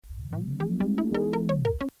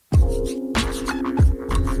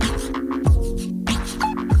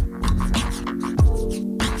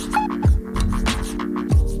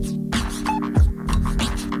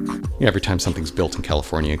every time something's built in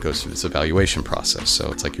California, it goes through this evaluation process.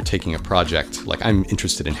 So it's like you're taking a project, like I'm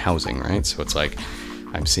interested in housing, right? So it's like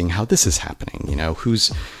I'm seeing how this is happening,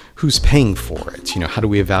 who's paying for it? How do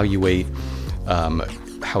we evaluate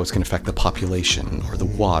how it's going to affect the population or the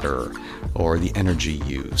water or the energy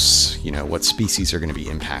use? What species are going to be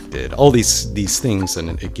impacted? All these things,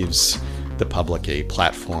 and it gives the public a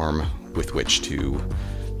platform with which to,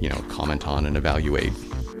 comment on and evaluate.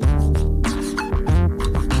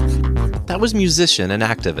 That was musician and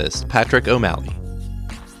activist Patrick O'Malley.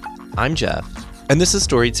 I'm Jeff, and this is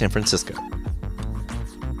Storied San Francisco.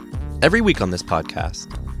 Every week on this podcast,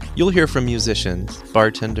 you'll hear from musicians,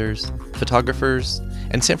 bartenders, photographers,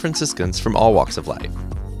 and San Franciscans from all walks of life,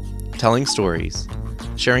 telling stories,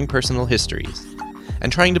 sharing personal histories,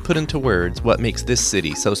 and trying to put into words what makes this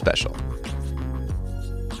city so special.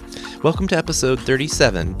 Welcome to episode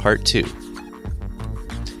 37, part 2.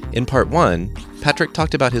 In part 1, Patrick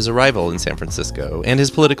talked about his arrival in San Francisco and his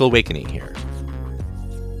political awakening here.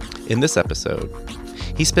 In this episode,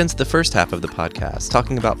 he spends the first half of the podcast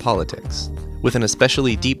talking about politics, with an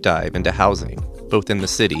especially deep dive into housing, both in the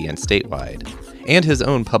city and statewide, and his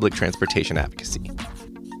own public transportation advocacy.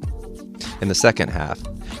 In the second half,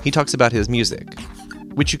 he talks about his music,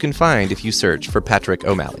 which you can find if you search for Patrick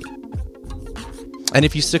O'Malley. And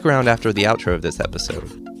if you stick around after the outro of this episode,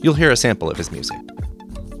 you'll hear a sample of his music.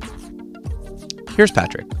 Here's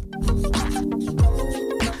Patrick.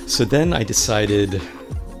 So then I decided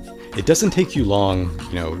it doesn't take you long,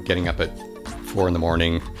 getting up at 4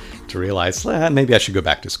 a.m. to realize maybe I should go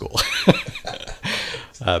back to school.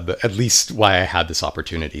 But at least why I had this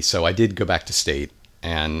opportunity. So I did go back to state,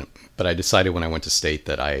 but I decided when I went to state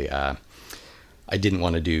that I didn't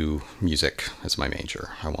want to do music as my major.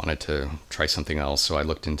 I wanted to try something else. So I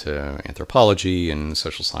looked into anthropology and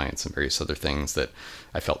social science and various other things that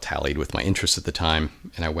I felt tallied with my interests at the time.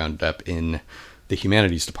 And I wound up in the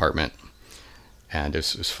humanities department. And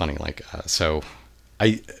it was funny,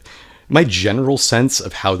 my general sense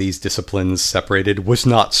of how these disciplines separated was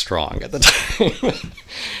not strong at the time.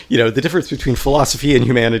 The difference between philosophy and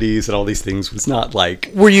humanities and all these things was not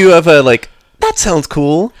like... Were you of a, that sounds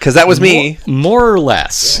cool? Because that was me. More or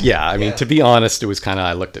less, yeah. I mean, to be honest, it was kind of,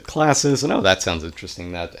 I looked at classes and, that sounds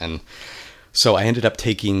interesting. And so I ended up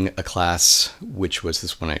taking a class, which was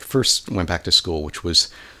this when I first went back to school, which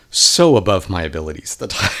was so above my abilities at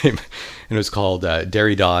the time. And it was called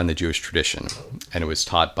Derrida and the Jewish Tradition. And it was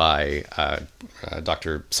taught by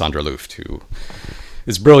Dr. Sandra Luft, who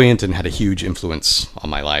is brilliant and had a huge influence on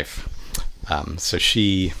my life. So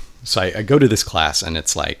I go to this class, and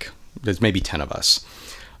it's like, there's maybe 10 of us.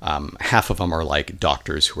 Half of them are like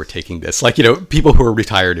doctors who are taking this, people who are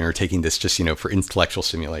retired and are taking this just, for intellectual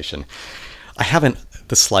stimulation. I haven't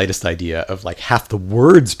the slightest idea of half the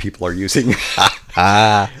words people are using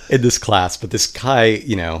in this class. But this guy,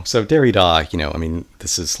 so Derrida,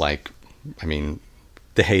 this is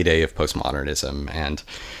the heyday of postmodernism, and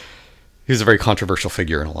he was a very controversial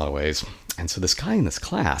figure in a lot of ways. And so this guy in this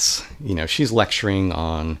class, she's lecturing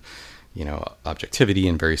on, objectivity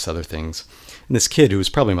and various other things. And this kid who was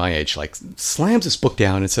probably my age, slams this book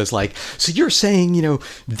down and says, so you're saying,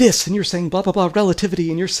 this, and you're saying blah, blah, blah, relativity,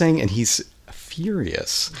 and you're saying, and he's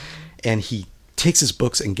furious. And he takes his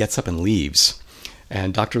books and gets up and leaves.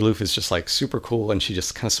 And Dr. Luft is just super cool. And she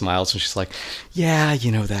just kind of smiles and she's like, yeah,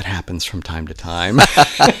 that happens from time to time.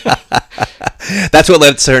 That's what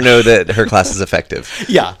lets her know that her class is effective.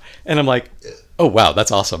 Yeah. And I'm like, oh, wow,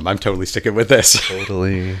 that's awesome. I'm totally sticking with this.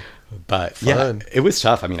 Totally. But fun. Yeah, it was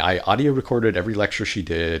tough. I audio recorded every lecture she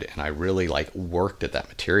did, and I really worked at that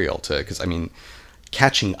material because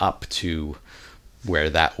catching up to where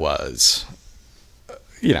that was,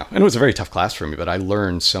 and it was a very tough class for me, but I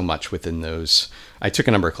learned so much within those. I took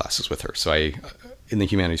a number of classes with her. So in the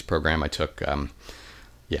humanities program, I took,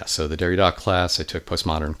 so the Derrida class, I took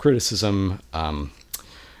postmodern criticism,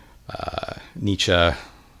 Nietzsche,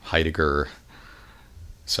 Heidegger.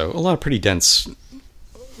 So a lot of pretty dense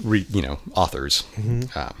authors.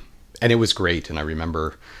 Mm-hmm. And it was great. And I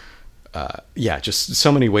remember, just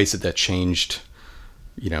so many ways that changed,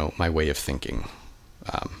 my way of thinking.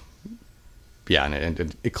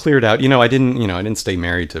 And it cleared out, I didn't stay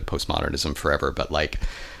married to postmodernism forever, but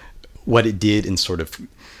what it did in sort of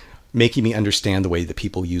making me understand the way that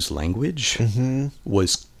people use language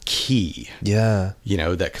was key. Yeah.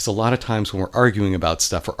 Because a lot of times when we're arguing about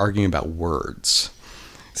stuff, we're arguing about words.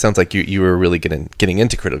 Sounds like you were really getting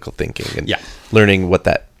into critical thinking and learning what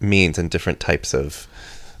that means in different types of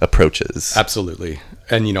approaches. Absolutely.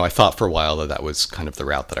 And, I thought for a while that was kind of the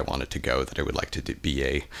route that I wanted to go, that I would like to be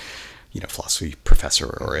a, philosophy professor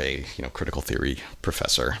or a, critical theory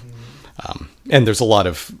professor. And there's a lot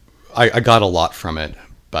of I got a lot from it,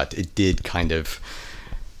 but it did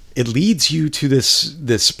it leads you to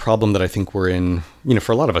this problem that I think we're in,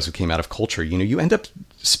 for a lot of us who came out of culture. You end up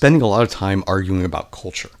spending a lot of time arguing about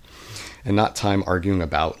culture and not time arguing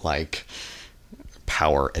about like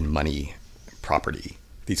power and money, property,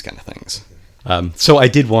 these kind of things. So I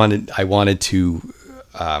didn't want to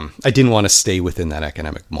stay within that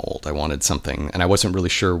academic mold. I wanted something, and I wasn't really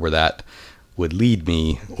sure where that would lead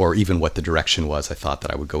me or even what the direction was. I thought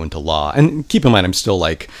that I would go into law, and keep in mind, I'm still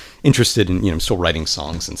like interested in, I'm still writing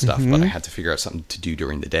songs and stuff, but I had to figure out something to do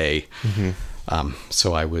during the day.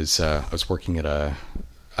 So I was working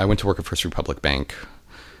I went to work at First Republic Bank.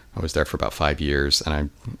 I was there for about 5 years, and I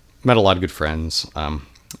met a lot of good friends. And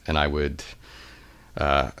I worked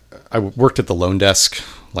at the loan desk,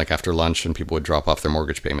 like after lunch, and people would drop off their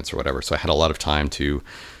mortgage payments or whatever. So I had a lot of time to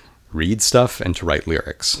read stuff and to write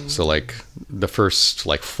lyrics. So like the first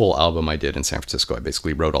like full album I did in San Francisco, I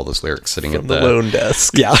basically wrote all those lyrics sitting From at the loan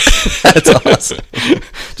desk. Yeah. That's awesome.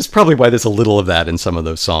 Just probably why there's a little of that in some of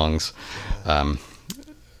those songs.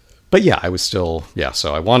 But yeah, I was still,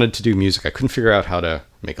 so I wanted to do music. I couldn't figure out how to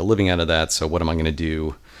make a living out of that. So what am I going to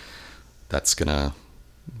do that's going to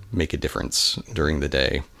make a difference during the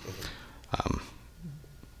day?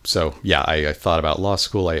 So yeah, I thought about law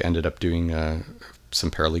school. I ended up doing some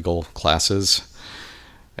paralegal classes,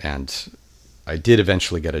 and I did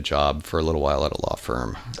eventually get a job for a little while at a law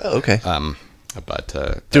firm. Oh, okay. But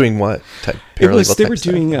doing what type? They were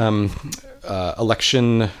doing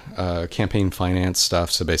election campaign finance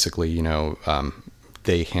stuff. So basically,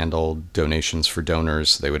 they handled donations for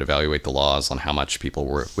donors. They would evaluate the laws on how much people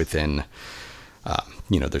were within,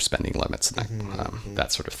 their spending limits and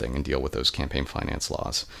that sort of thing, and deal with those campaign finance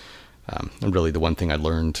laws. And really, the one thing I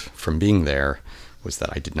learned from being there was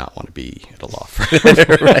that I did not want to be at a law firm.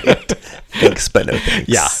 Right. Thanks, but no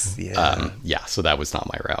thanks. Yeah. So that was not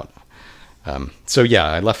my route.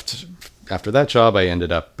 I left after that job. I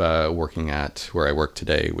ended up working at where I work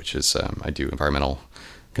today, which is I do environmental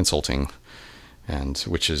consulting, and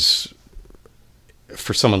which is,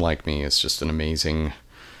 for someone like me, is just an amazing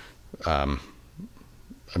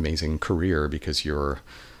career, because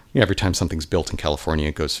every time something's built in California,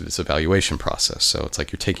 it goes through this evaluation process. So it's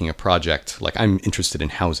like you're taking a project, like I'm interested in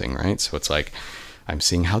housing, right? So it's like I'm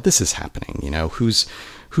seeing how this is happening, who's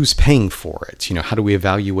paying for it? How do we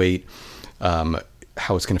evaluate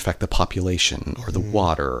how it's going to affect the population or the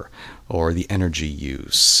water or the energy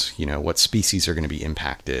use? What species are going to be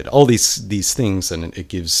impacted? All these things, and it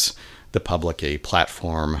gives the public a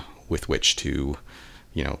platform with which to,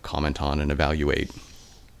 comment on and evaluate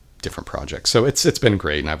different projects. So it's been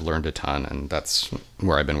great, and I've learned a ton, and that's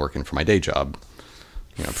where I've been working for my day job,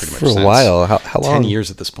 pretty much for a while. How long? 10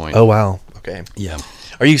 years at this point. Oh, wow. Okay. Yeah.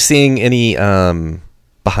 Are you seeing any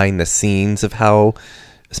behind the scenes of how,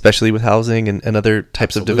 especially with housing and other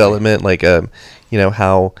types of development, like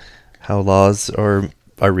how laws are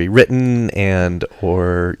rewritten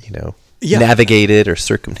or navigated or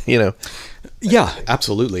Yeah,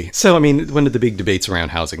 absolutely. So, one of the big debates around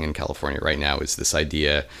housing in California right now is this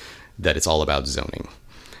idea that it's all about zoning.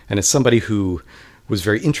 And as somebody who was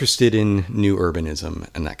very interested in new urbanism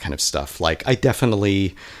and that kind of stuff, like I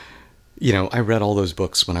definitely, I read all those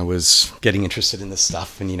books when I was getting interested in this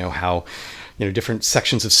stuff, and how, different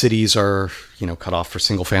sections of cities are, cut off for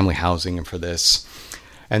single family housing and for this.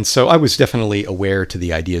 And so I was definitely aware to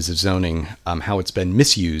the ideas of zoning. How it's been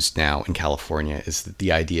misused now in California is that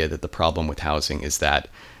the idea that the problem with housing is that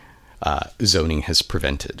zoning has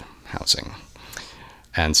prevented housing.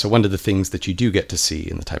 And so one of the things that you do get to see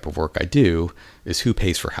in the type of work I do is who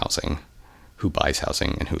pays for housing, who buys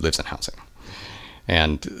housing, and who lives in housing.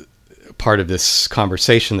 And part of this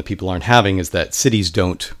conversation that people aren't having is that cities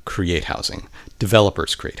don't create housing.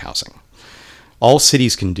 Developers create housing. All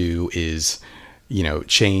cities can do is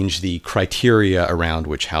change the criteria around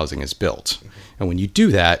which housing is built. And when you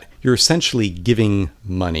do that, you're essentially giving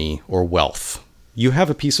money or wealth. You have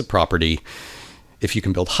a piece of property. If you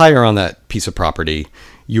can build higher on that piece of property,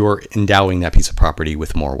 you're endowing that piece of property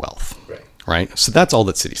with more wealth. Right? So that's all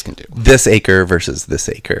that cities can do. This acre versus this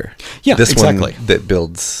acre. Yeah, this exactly. One that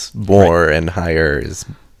builds more and higher is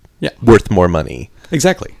worth more money.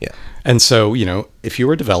 Exactly. Yeah. And so, if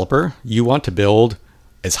you're a developer, you want to build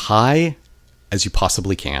as high as you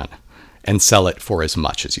possibly can and sell it for as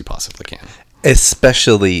much as you possibly can.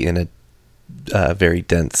 Especially in a very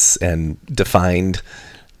dense and defined,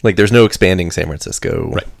 like there's no expanding San Francisco.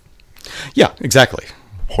 Right. Yeah, exactly.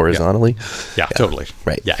 Horizontally. Yeah, totally.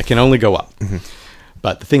 Right. Yeah, it can only go up. Mm-hmm.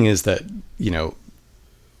 But the thing is that,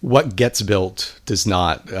 what gets built does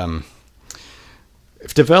not,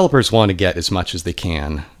 if developers want to get as much as they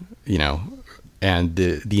can, And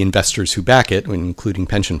the investors who back it, including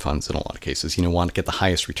pension funds in a lot of cases, want to get the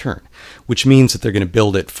highest return, which means that they're going to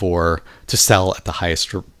build it to sell at the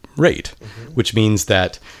highest rate, which means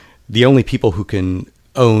that the only people who can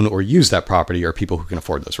own or use that property are people who can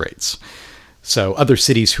afford those rates. So other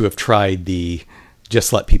cities who have tried the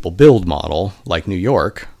just let people build model, like New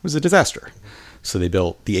York, was a disaster. So they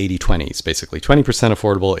built the 80-20s, basically 20%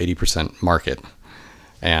 affordable, 80% market.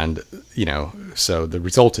 And, so the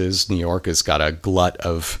result is New York has got a glut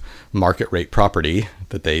of market rate property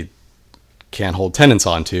that they can't hold tenants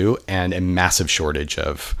onto, and a massive shortage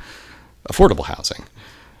of affordable housing.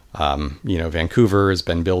 Vancouver has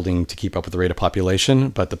been building to keep up with the rate of population,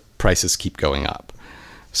 but the prices keep going up.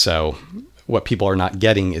 So what people are not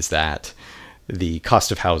getting is that the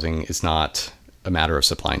cost of housing is not a matter of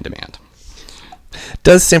supply and demand.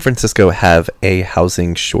 Does San Francisco have a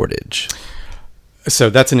housing shortage?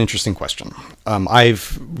 So that's an interesting question.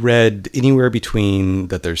 I've read anywhere between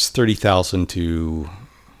that there's 30,000 to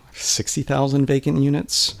 60,000 vacant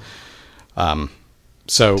units.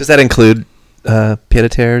 So does that include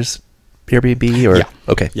pied-à-terres, Airbnb, or yeah,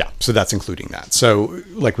 okay, yeah. So that's including that. So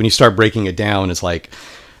like when you start breaking it down, it's like,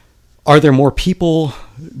 are there more people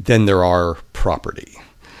than there are property?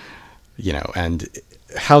 And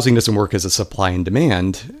housing doesn't work as a supply and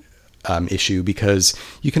demand issue, because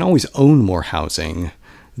you can always own more housing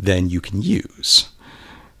than you can use.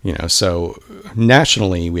 So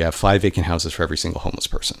nationally, we have 5 vacant houses for every single homeless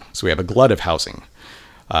person. So we have a glut of housing.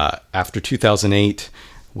 After 2008,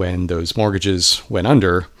 when those mortgages went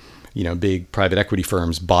under, big private equity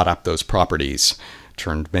firms bought up those properties,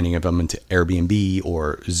 turned many of them into Airbnb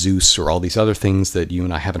or Zeus or all these other things that you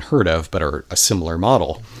and I haven't heard of, but are a similar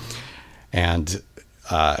model. And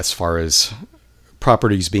as far as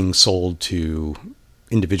properties being sold to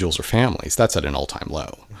individuals or families, that's at an all-time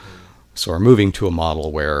low. So we're moving to a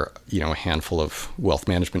model where, a handful of wealth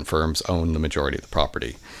management firms own the majority of the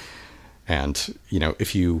property. And,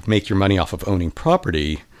 if you make your money off of owning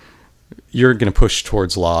property, you're going to push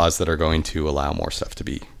towards laws that are going to allow more stuff to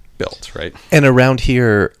be built, right? And around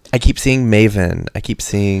here, I keep seeing Maven. I keep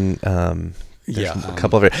seeing a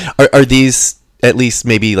couple of it. Are these at least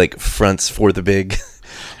maybe like fronts for the big...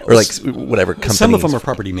 or like whatever companies. Some of them are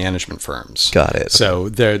property management firms. Got it. So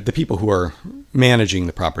the people who are managing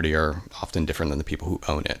the property are often different than the people who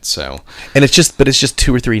own it. So, and it's just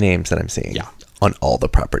 2 or 3 names that I'm seeing. Yeah. On all the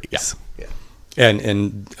properties. Yeah. And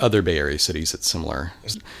in other Bay Area cities, it's similar.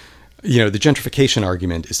 The gentrification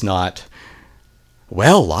argument is not,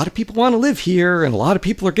 well, a lot of people want to live here and a lot of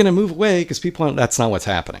people are going to move away because that's not what's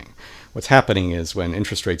happening. What's happening is when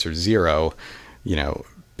interest rates are zero,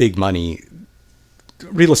 big money.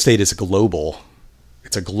 Real estate is a global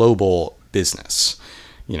business.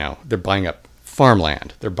 They're buying up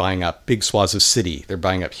farmland. They're buying up big swaths of city. They're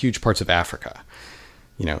buying up huge parts of Africa.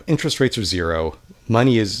 Interest rates are zero.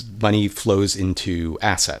 Money flows into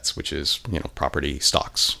assets, which is, property,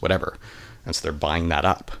 stocks, whatever. And so they're buying that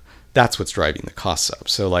up. That's what's driving the costs up.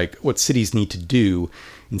 So like what cities need to do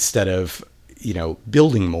instead of,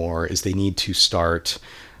 building more is they need to start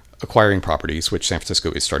acquiring properties, which San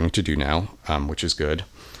Francisco is starting to do now, which is good.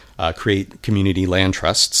 Create community land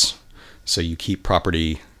trusts, so you keep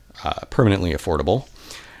property permanently affordable,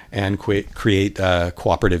 and create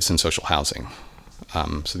cooperatives and social housing.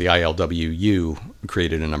 So the ILWU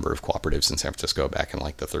created a number of cooperatives in San Francisco back in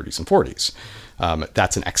like the 30s and 40s.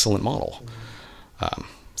 That's an excellent model.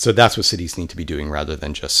 So that's what cities need to be doing rather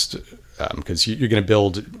than just because you're going to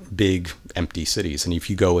build big empty cities. And if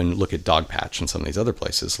you go and look at Dogpatch and some of these other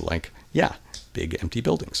places, big empty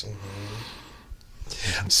buildings.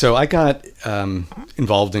 Mm-hmm. So I got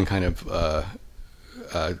involved in kind of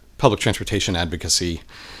public transportation advocacy,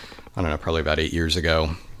 I don't know, probably about 8 years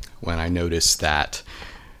ago, when I noticed that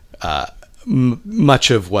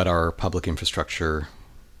much of what our public infrastructure,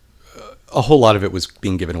 a whole lot of it was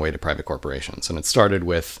being given away to private corporations. And it started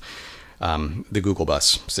with the Google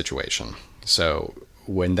bus situation. So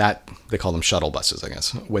when they call them shuttle buses, I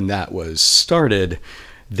guess. When that was started,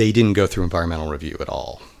 they didn't go through environmental review at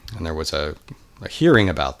all. And there was a hearing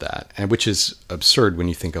about that, and which is absurd when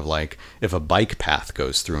you think of like if a bike path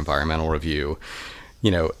goes through environmental review,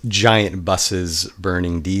 giant buses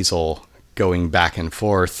burning diesel going back and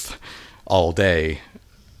forth all day,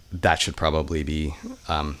 that should probably be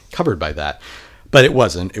covered by that. But it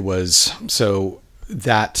wasn't. So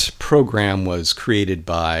that program was created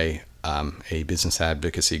by a business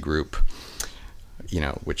advocacy group,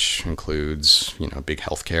 which includes, big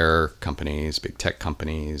healthcare companies, big tech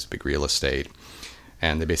companies, big real estate.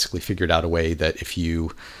 And they basically figured out a way that if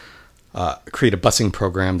you create a busing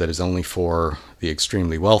program that is only for the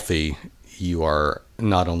extremely wealthy, you are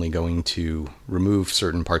not only going to remove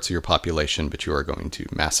certain parts of your population, but you are going to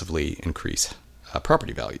massively increase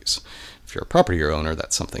property values. If you're a property owner,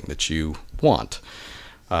 that's something that you want.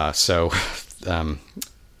 So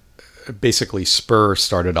basically, Spur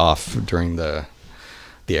started off during the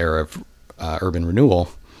era of urban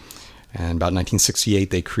renewal. And about 1968,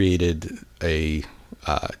 they created a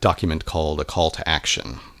document called a call to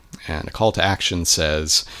action. And a call to action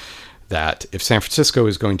says that if San Francisco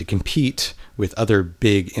is going to compete with other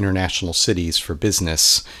big international cities for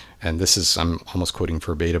business, and this is, I'm almost quoting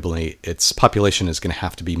verbatimly, its population is going to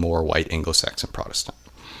have to be more white Anglo-Saxon Protestant.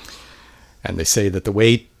 And they say that the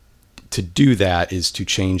way to do that is to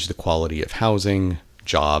change the quality of housing,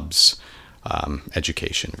 jobs,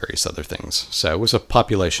 education, various other things. So it was a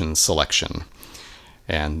population selection,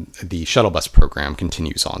 and the shuttle bus program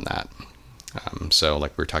continues on that. So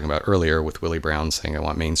like we were talking about earlier with Willie Brown saying, I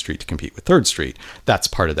want Main Street to compete with 3rd Street. That's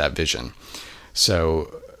part of that vision.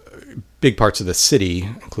 So big parts of the city,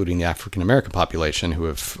 including the African-American population who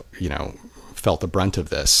have, felt the brunt of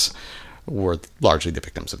this, were largely the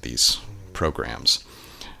victims of these programs.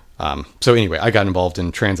 So anyway, I got involved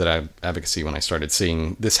in transit advocacy when I started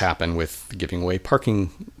seeing this happen with giving away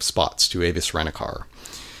parking spots to Avis Rent-A-Car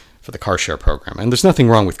for the car share program. And there's nothing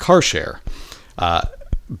wrong with car share,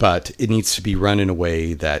 but it needs to be run in a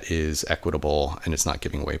way that is equitable and it's not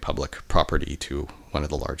giving away public property to one of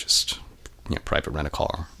the largest private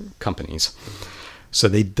rent-a-car companies. So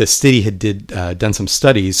the city had done some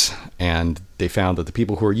studies, and they found that the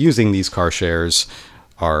people who are using these car shares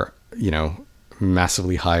are,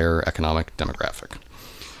 massively higher economic demographic.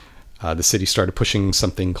 The city started pushing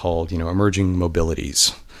something called, emerging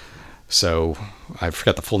mobilities. So I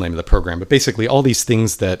forgot the full name of the program, but basically all these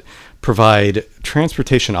things that provide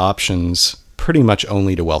transportation options pretty much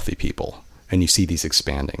only to wealthy people. And you see these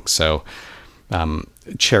expanding. So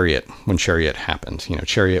Chariot, when Chariot happened,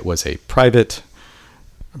 Chariot was a private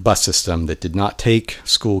bus system that did not take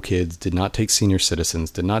school kids, did not take senior citizens,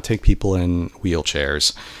 did not take people in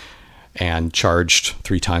wheelchairs, and charged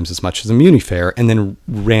 3 times as much as a Muni fare, and then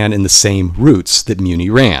ran in the same routes that Muni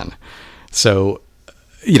ran. So,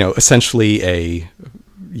 essentially a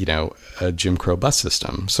Jim Crow bus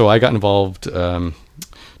system. So I got involved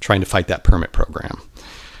trying to fight that permit program.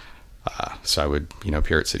 So I would,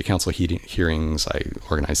 appear at city council hearings. I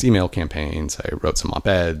organized email campaigns. I wrote some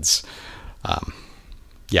op-eds.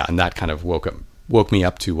 And that kind of woke me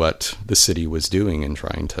up to what the city was doing and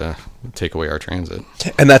trying to take away our transit.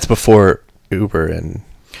 And that's before Uber and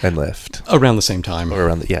Lyft. Around the same time. Or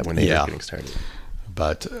around when they were getting started.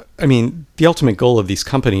 But, the ultimate goal of these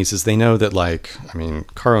companies is they know that,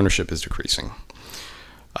 car ownership is decreasing.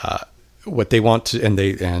 What they want to, and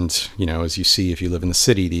as you see, if you live in the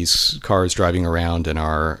city, these cars driving around and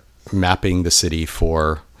are mapping the city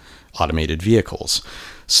for automated vehicles.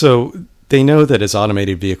 So they know that as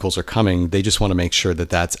automated vehicles are coming, they just want to make sure that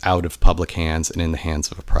that's out of public hands and in the hands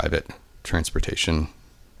of a private transportation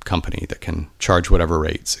company that can charge whatever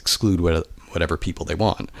rates, exclude whatever people they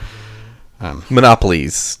want.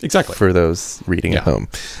 Monopolies. Exactly. For those reading at home.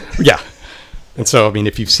 Yeah. And so,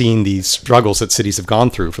 if you've seen these struggles that cities have gone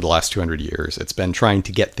through for the last 200 years, it's been trying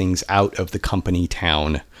to get things out of the company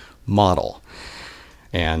town model.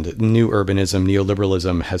 And new urbanism,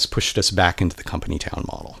 neoliberalism has pushed us back into the company town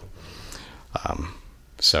model.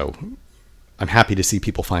 So I'm happy to see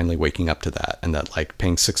people finally waking up to that, and that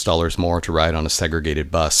paying $6 more to ride on a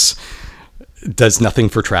segregated bus does nothing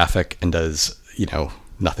for traffic and does,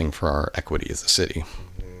 nothing for our equity as a city.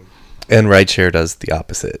 And rideshare does the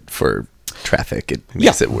opposite for traffic. It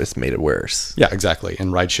makes it made it worse. Yeah, exactly.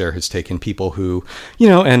 And rideshare has taken people who,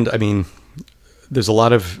 there's a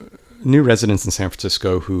lot of new residents in San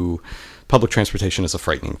Francisco who public transportation is a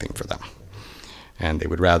frightening thing for them. And they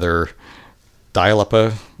would rather dial up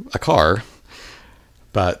a car.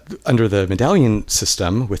 But under the medallion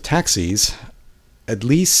system with taxis, at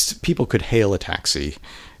least people could hail a taxi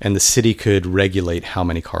and the city could regulate how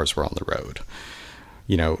many cars were on the road.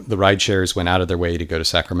 The ride shares went out of their way to go to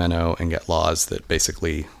Sacramento and get laws that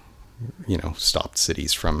basically, stopped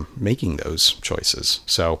cities from making those choices.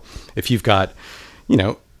 So if you've got,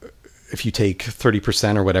 if you take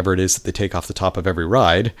 30% or whatever it is that they take off the top of every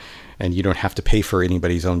ride, and you don't have to pay for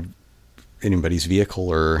anybody's vehicle,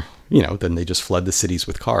 or, then they just flood the cities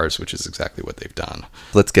with cars, which is exactly what they've done.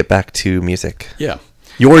 Let's get back to music. Yeah.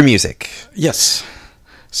 Your music. Yes.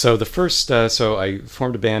 So the first, so I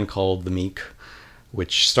formed a band called The Meek,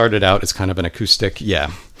 which started out as kind of an acoustic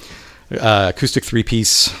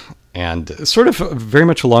 3-piece, and sort of very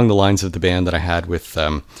much along the lines of the band that I had with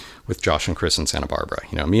Josh and Chris in Santa Barbara.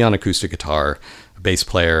 Me on acoustic guitar, a bass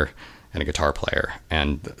player, and a guitar player.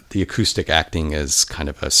 And the acoustic acting is kind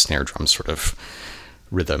of a snare drum sort of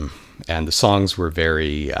rhythm. And the songs were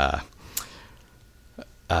very, I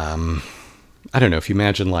don't know, if you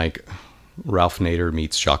imagine like Ralph Nader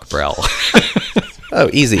meets Jacques Brel. Oh,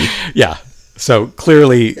 easy. Yeah. So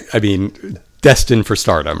clearly, I mean, destined for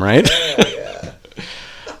stardom, right?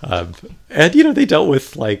 And, they dealt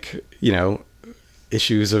with like,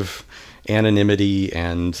 issues of anonymity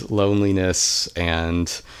and loneliness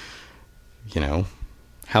and,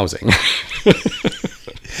 housing.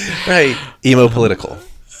 Right. Emo political.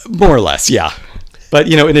 More or less, yeah. But,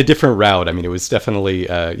 in a different route. I mean, it was definitely,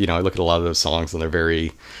 I look at a lot of those songs and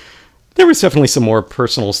there was definitely some more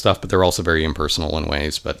personal stuff, but they're also very impersonal in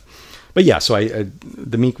ways. But yeah, so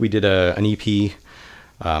the Meek, we did an EP,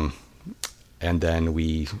 and then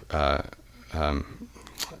we got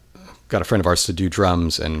a friend of ours to do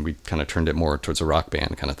drums, and we kind of turned it more towards a rock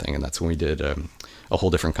band kind of thing. And that's when we did A Whole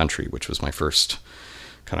Different Country, which was my first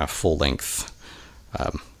kind of full length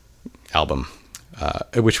album,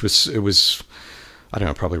 which was, I don't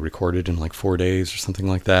know, probably recorded in like 4 days or something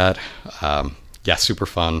like that. Yeah, super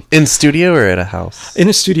fun. In studio or at a house? In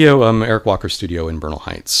a studio, Eric Walker's studio in Bernal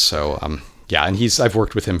Heights. So, yeah, and I've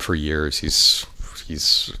worked with him for years. He's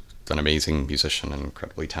an amazing musician and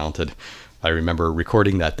incredibly talented. I remember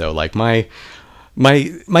recording that though. Like my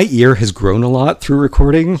ear has grown a lot through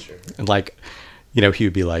recording. Sure. And like, he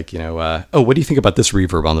would be like, oh, what do you think about this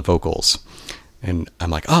reverb on the vocals? And I'm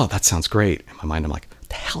like, oh, that sounds great. In my mind, I'm like, what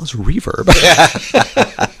the hell is reverb?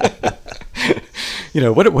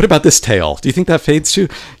 What about this tail? Do you think that fades too?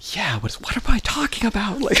 Yeah. What am I talking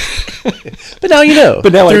about? Like, but now you know.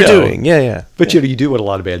 But now I know. Doing. Yeah. But you do what a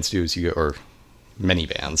lot of bands do is or many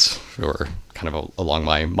bands, or kind of along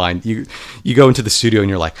my mind, you go into the studio and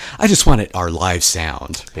you're like, I just want our live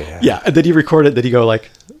sound. Yeah. Yeah. And then you record it. Then you go like,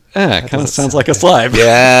 it kind of sounds like us live.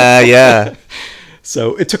 Yeah.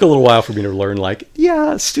 So it took a little while for me to learn, like,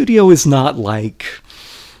 yeah, studio is not like,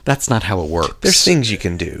 that's not how it works. There's things you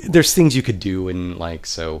can do. There's things you could do. And like,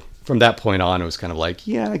 so from that point on, it was kind of like,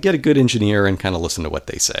 yeah, get a good engineer and kind of listen to what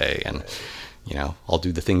they say. And, I'll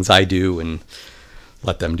do the things I do and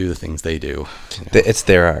let them do the things they do. It's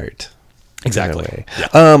their art. Exactly.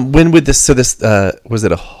 Yeah. When would this, was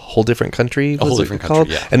it A Whole Different Country? A Whole Different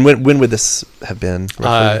Country, yeah. And when would this have been?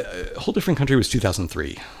 A Whole Different Country was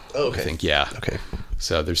 2003. Oh, okay. I think, yeah. Okay.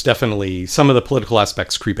 So there's definitely some of the political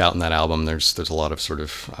aspects creep out in that album. There's a lot of sort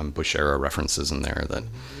of Bush era references in there that,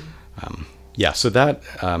 yeah. So that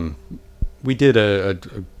we did a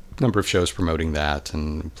number of shows promoting that,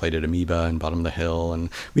 and played at Amoeba and Bottom of the Hill, and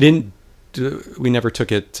we never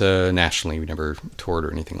took it nationally. We never toured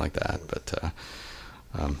or anything like that.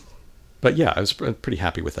 But yeah, I was pretty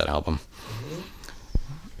happy with that album.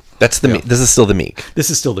 That's this is still the Meek. This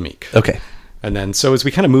is still the Meek. Okay. And then, so as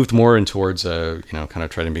we kind of moved more in towards, kind of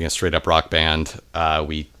trying to be a straight up rock band,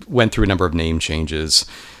 we went through a number of name changes,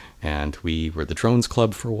 and we were the Drones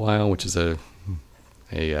Club for a while, which is a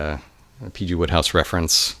P.G. Woodhouse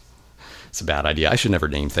reference. It's a bad idea. I should never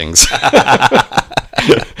name things.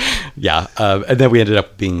 Yeah. And then we ended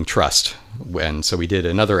up being Trust. And so we did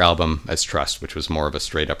another album as Trust, which was more of a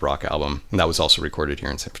straight up rock album. And that was also recorded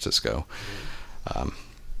here in San Francisco.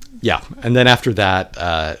 Yeah. And then after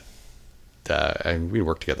that, we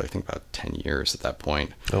worked together, I think, about 10 years at that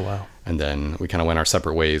point. Oh, wow. And then we kind of went our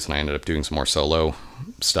separate ways, and I ended up doing some more solo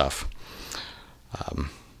stuff.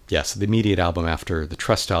 Yeah, so the immediate album after the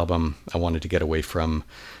Trust album, I wanted to get away from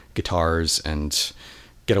guitars and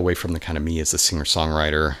get away from the kind of me as a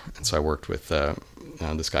singer-songwriter. And so I worked with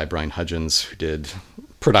this guy, Brian Hudgens, who did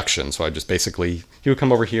production. So I just basically, he would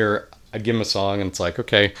come over here, I'd give him a song, and it's like,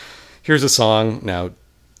 okay, here's a song, now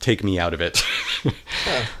take me out of it.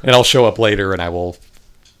 And I'll show up later and I will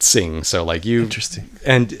sing. So like Interesting.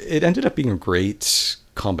 And it ended up being a great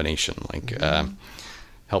combination, like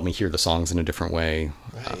helped me hear the songs in a different way.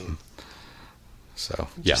 Right. So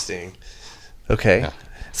yeah. Interesting. Okay. Yeah.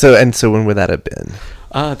 So when would that have been?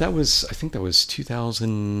 I think that was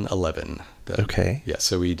 2011. Okay. Yeah.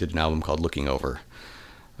 So we did an album called Looking Over.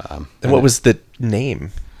 And what was the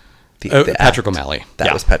name? Patrick O'Malley.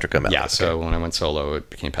 That was Patrick O'Malley. Yeah, okay. So when I went solo, it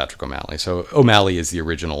became Patrick O'Malley. So O'Malley is the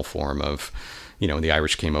original form of, when the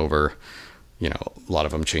Irish came over, a lot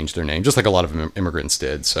of them changed their name, just like a lot of immigrants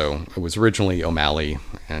did. So it was originally O'Malley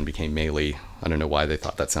and became Maley. I don't know why they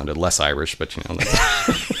thought that sounded less Irish, but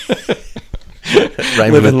that's...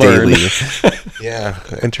 Rhyme with daily. Yeah,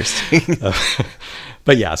 interesting.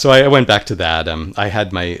 But yeah, so I went back to that. I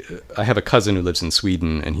have a cousin who lives in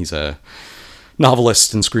Sweden, and he's a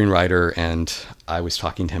novelist and screenwriter, and I was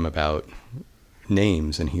talking to him about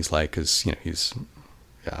names, and he's like, because he's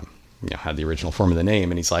had the original form of the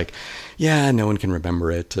name, and he's like, yeah, no one can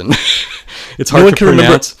remember it, and it's hard No one to can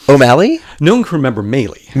remember pronounce. O'Malley? No one can remember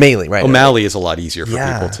Maley. Maley, right. O'Malley is a lot easier for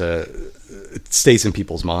Yeah. people to. It stays in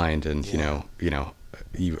people's mind, and I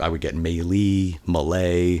would get Maley,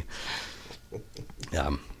 Malay.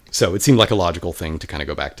 So it seemed like a logical thing to kind of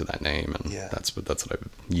go back to that name, and that's what I've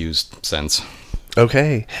used since.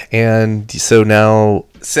 Okay. And so now,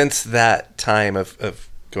 since that time of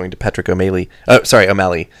going to Patrick O'Malley,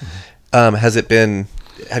 has it been,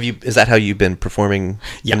 is that how you've been performing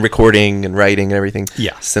and recording and writing and everything?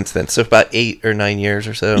 Yeah. Since then? So about 8 or 9 years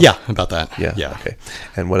or so? Yeah, about that. Yeah. Yeah. Okay.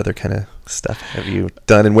 And what other kind of stuff have you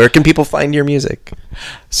done, and where can people find your music?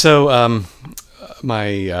 So,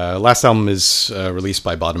 my last album is released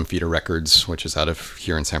by Bottom Feeder Records, which is out of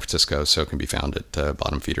here in San Francisco, so it can be found at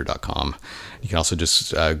bottomfeeder.com. You can also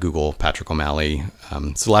just Google Patrick O'Malley.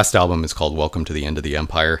 So the last album is called Welcome to the End of the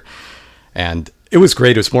Empire, and it was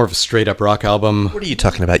great. It was more of a straight-up rock album. What are you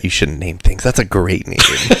talking about? You shouldn't name things. That's a great name.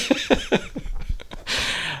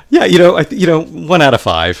 Yeah, 1 out of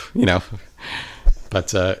 5, But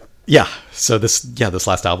so this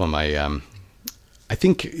last album, I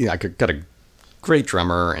think I got a great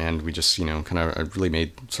drummer, and we just kind of really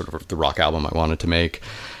made sort of the rock album I wanted to make.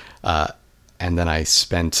 And then I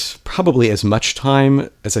spent probably as much time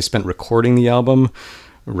as I spent recording the album,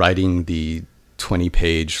 writing the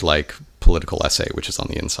 20-page political essay, which is on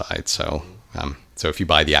the inside. So if you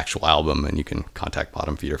buy the actual album, and you can contact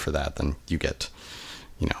Bottom Feeder for that, then you get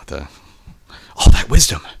all that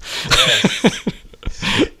wisdom.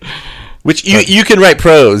 Which you can write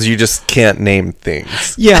prose, you just can't name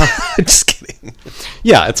things. Yeah. Just kidding.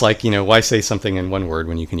 Yeah, it's like, why say something in one word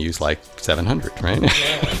when you can use 700, right?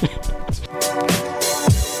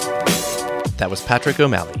 That was Patrick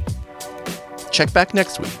O'Malley. Check back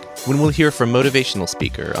next week when we'll hear from motivational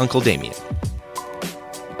speaker Uncle Damien.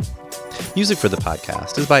 Music for the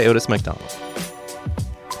podcast is by Otis MacDonald.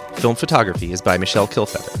 Film photography is by Michelle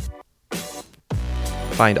Kilfeather.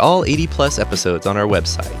 Find all 80-plus episodes on our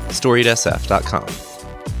website, storiedsf.com.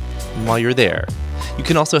 And while you're there, you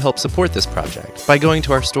can also help support this project by going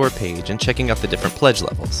to our store page and checking out the different pledge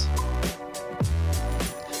levels.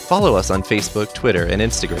 Follow us on Facebook, Twitter, and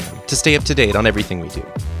Instagram to stay up to date on everything we do.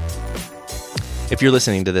 If you're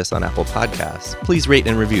listening to this on Apple Podcasts, please rate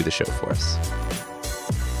and review the show for us.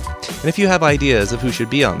 And if you have ideas of who should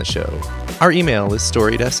be on the show, our email is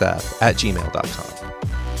storiedsf@gmail.com.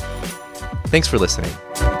 Thanks for listening.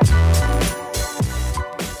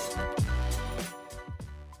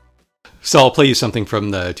 So I'll play you something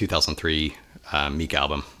from the 2003 Meek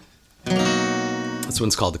album. This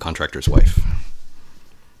one's called The Contractor's Wife.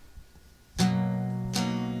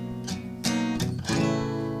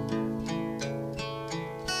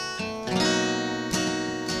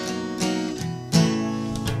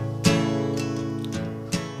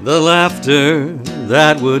 The laughter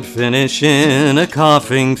that would finish in a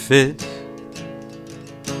coughing fit,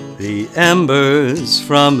 the embers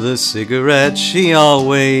from the cigarette she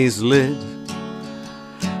always lit,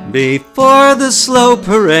 before the slow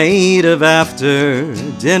parade of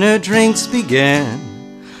after-dinner drinks began,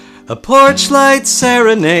 a porch light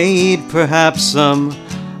serenade, perhaps some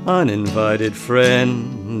uninvited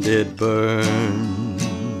friend did burn.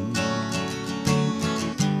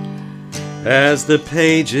 As the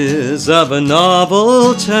pages of a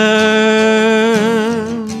novel turn,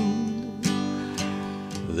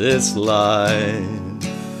 this life,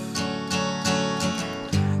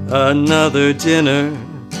 another dinner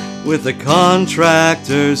with the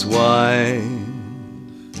contractor's wife.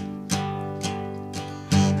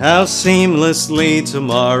 How seamlessly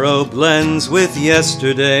tomorrow blends with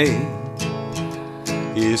yesterday.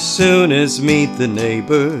 You soon as meet the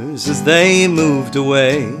neighbors as they moved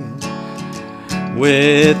away,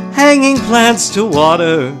 with hanging plants to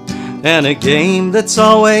water and a game that's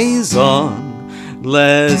always on.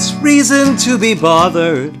 Less reason to be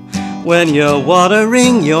bothered when you're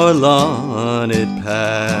watering your lawn. It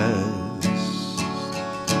passed,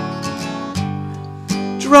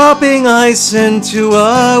 dropping ice into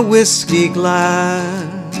a whiskey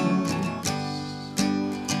glass.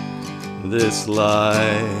 This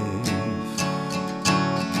life,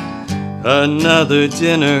 another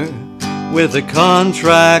dinner with a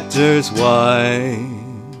contractor's wife.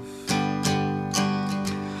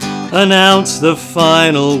 Announce the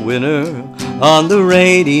final winner on the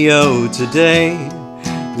radio today.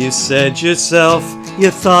 You said yourself you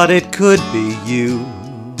thought it could be you.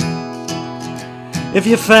 If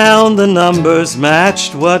you found the numbers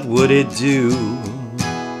matched, what would it do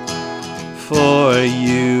for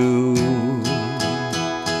you?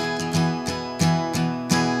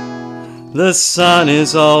 The sun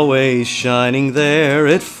is always shining there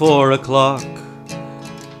at 4 o'clock.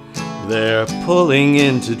 They're pulling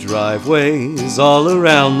into driveways all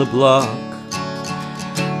around the block,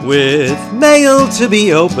 with mail to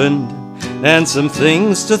be opened and some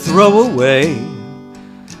things to throw away.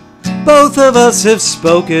 Both of us have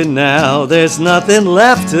spoken now, there's nothing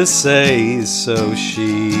left to say, so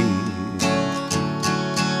she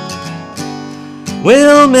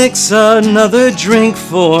will mix another drink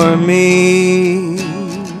for me.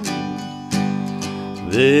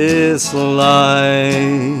 This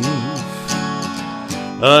life,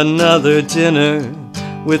 another dinner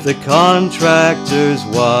with the contractor's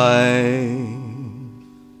wife.